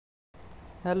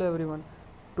Hello everyone.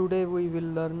 Today we will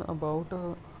learn about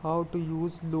how to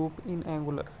use loop in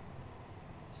Angular.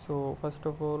 So first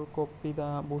of all, copy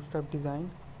the bootstrap design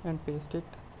and paste it.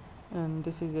 And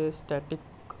this is a static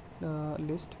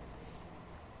list.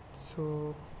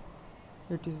 So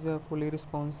it is fully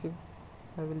responsive.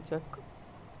 I will check.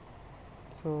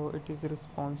 So it is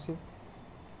responsive.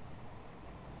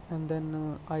 And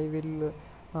then I will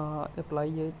apply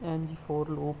a ngFor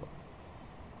loop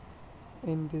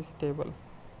in this table.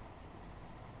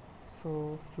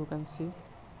 So you can see.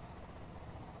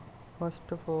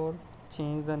 First of all,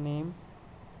 change the name.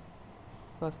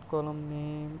 First column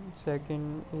name,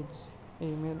 second is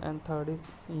email, and third is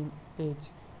age.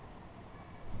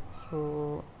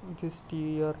 So this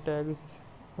tr tag is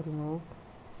removed,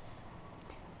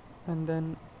 and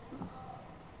then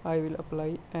I will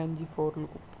apply ngFor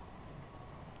loop.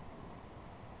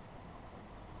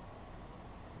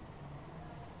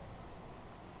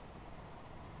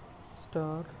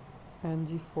 Star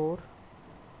ngFor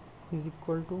is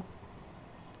equal to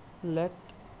let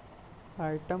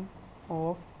item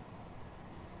of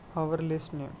our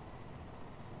list name.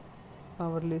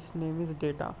 Our list name is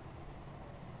data,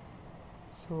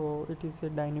 so it is a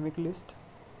dynamic list.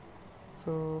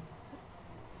 So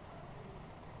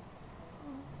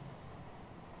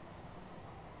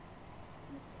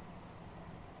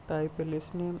type a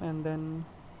list name and then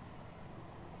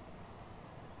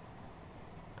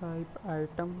type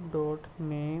item dot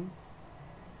name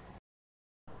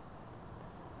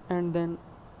and then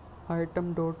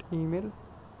item dot email,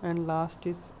 and last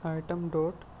is item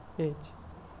dot age.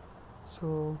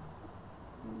 So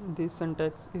this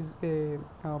syntax is a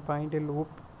bind a loop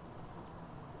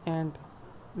and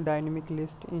dynamic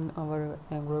list in our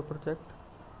Angular project.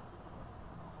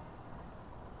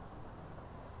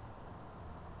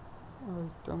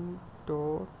 Item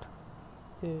dot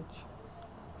age.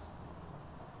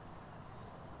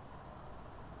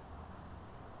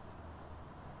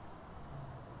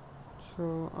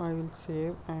 So I will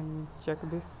save and check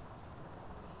this.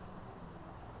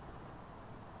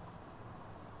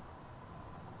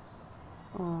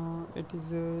 It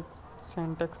is a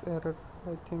syntax error,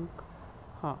 I think.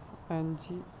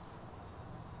 Ng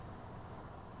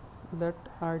let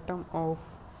item of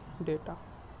data.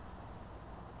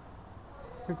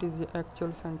 It is the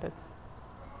actual syntax,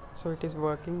 so it is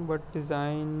working, but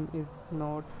design is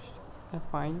not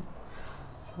fine.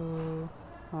 So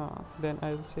then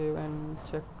I will save and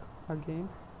check again.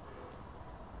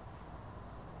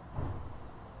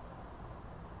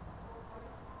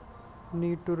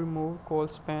 Need to remove call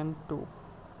span 2.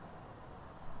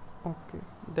 Okay,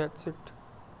 that's it.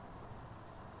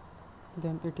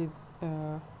 Then it is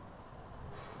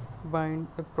bind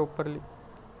properly.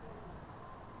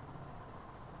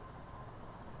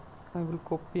 I will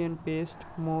copy and paste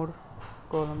more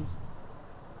columns,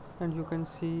 and you can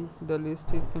see the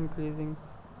list is increasing.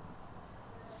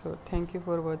 So thank you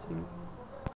for watching.